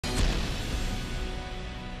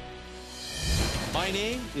My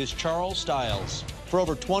name is Charles Stiles. For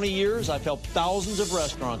over 20 years, I've helped thousands of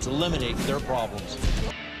restaurants eliminate their problems.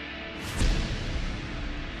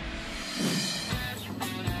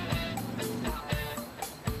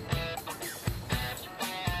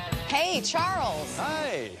 Hey, Charles.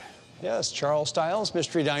 Hi. Yes, Charles Stiles,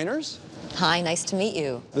 Mystery Diners. Hi, nice to meet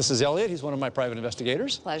you. This is Elliot. He's one of my private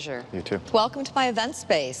investigators. Pleasure. You too. Welcome to my event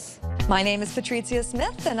space. My name is Patricia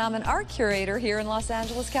Smith, and I'm an art curator here in Los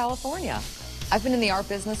Angeles, California. I've been in the art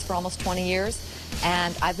business for almost 20 years,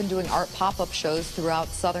 and I've been doing art pop-up shows throughout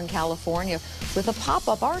Southern California. With a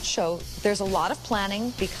pop-up art show, there's a lot of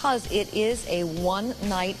planning because it is a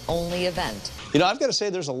one-night-only event. You know, I've got to say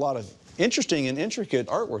there's a lot of interesting and intricate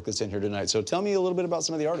artwork that's in here tonight, so tell me a little bit about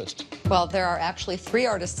some of the artists. Well, there are actually 3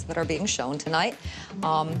 artists that are being shown tonight.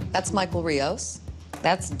 That's Michael Rios,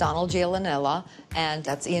 that's Donald Gialanella, and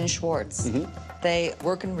that's Ian Schwartz. They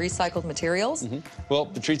work in recycled materials. Well,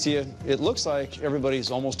 Patricia, it looks like everybody's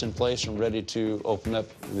almost in place and ready to open up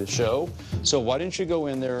the show. So why don't you go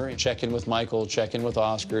in there and check in with Michael, check in with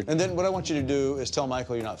Oscar. And then what I want you to do is tell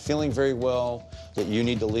Michael you're not feeling very well, that you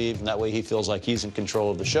need to leave, and that way he feels like he's in control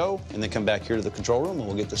of the show. And then come back here to the control room and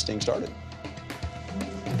we'll get this thing started.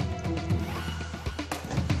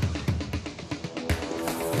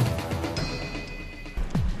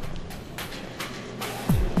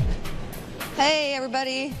 Hey,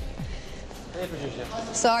 everybody. Hey,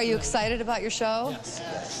 Patricia. So are you excited about your show?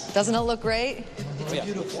 Yes. Doesn't it look great? It's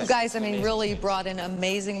beautiful. You guys, I mean, really brought in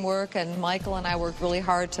amazing work, and Michael and I worked really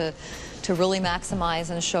hard to really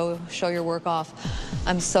maximize and show your work off.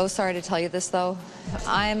 I'm so sorry to tell you this, though.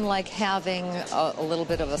 I'm like having a little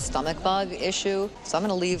bit of a stomach bug issue, so I'm going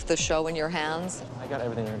to leave the show in your hands. I got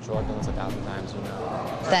everything in control. I've done this 1,000 times, you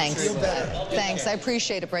know. Thanks. Thanks. I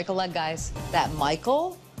appreciate it. Break a leg, guys. That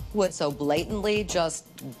Michael would so blatantly just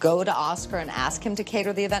go to Oscar and ask him to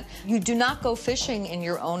cater the event. You do not go fishing in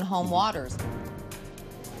your own home waters.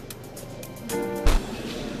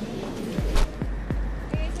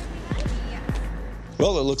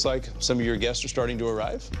 Well, it looks like some of your guests are starting to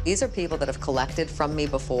arrive. These are people that have collected from me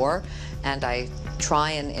before, and I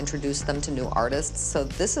try and introduce them to new artists. So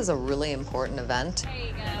this is a really important event. There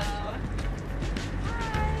you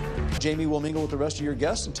go. Jamie will mingle with the rest of your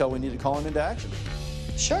guests until we need to call him into action.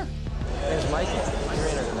 Sure. There's Michael,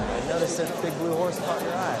 curator tonight. I noticed that big blue horse caught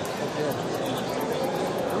your eye. Good.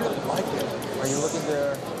 I really like it. Are you looking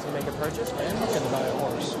to make a purchase? I am looking to buy a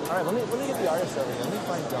horse. All right, let me get the artist over here. Let me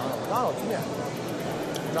find Donald. Donald, come here.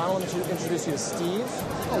 Donald, let me introduce you to Steve.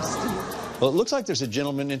 Hi, Steve. Well, it looks like there's a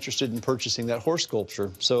gentleman interested in purchasing that horse sculpture.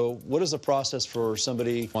 So what is the process for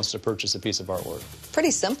somebody who wants to purchase a piece of artwork? Pretty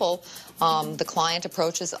simple. The client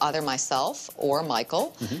approaches either myself or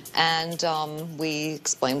Michael, and we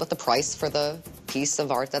explain what the price for the piece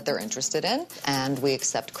of art that they're interested in, and we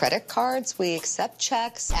accept credit cards, we accept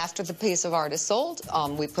checks. After the piece of art is sold,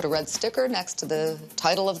 we put a red sticker next to the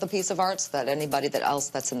title of the piece of art so that anybody else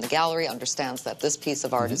that's in the gallery understands that this piece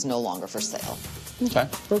of art is no longer for sale. Okay,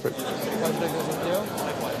 perfect.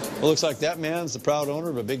 Well, looks like that man's the proud owner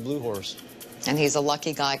of a big blue horse. And he's a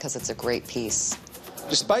lucky guy because it's a great piece.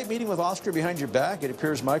 Despite meeting with Oscar behind your back, it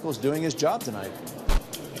appears Michael's doing his job tonight.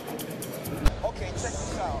 Okay, check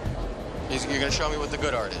this out. You're going to show me what the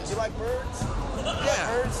good art is. You like birds?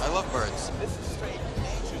 Yeah, birds? I love birds. This is straight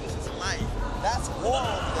nature. This is life. That's war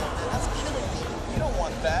over there, man. That's killing people. You don't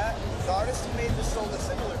want that. The artist who made this sold a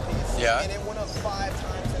similar piece. Yeah. And it went up 5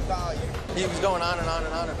 times in value. He was going on and on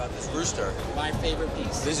and on about this rooster. My favorite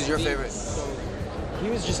piece. This is your favorite? So he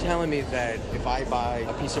was just telling me that if I buy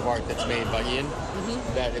a piece of art that's made by Ian,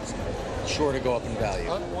 that it's sure to go up in value.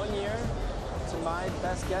 1 year, to my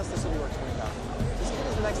best guess, this will be worth $20,000. This kid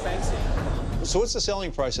is the next Banksy. So what's the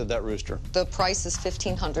selling price of that rooster? The price is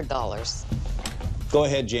 $1,500. Go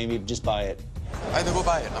ahead, Jamie, just buy it. I think we'll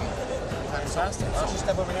buy it. Fantastic. Why don't you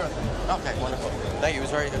step over here with me? Okay, wonderful. Thank you.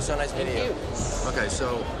 It was so nice meeting you. Okay,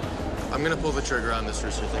 so I'm going to pull the trigger on this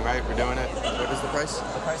rooster thing, right? We're doing it. What is the price?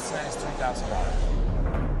 The price tonight is $3,000.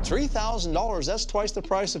 $3,000? That's twice the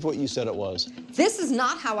price of what you said it was. This is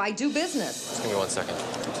not how I do business. Just give me 1 second.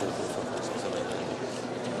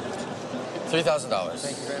 $3,000.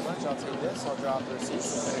 Thank you very much. I'll take this. I'll drop the receipt. We'll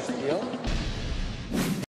finish the deal.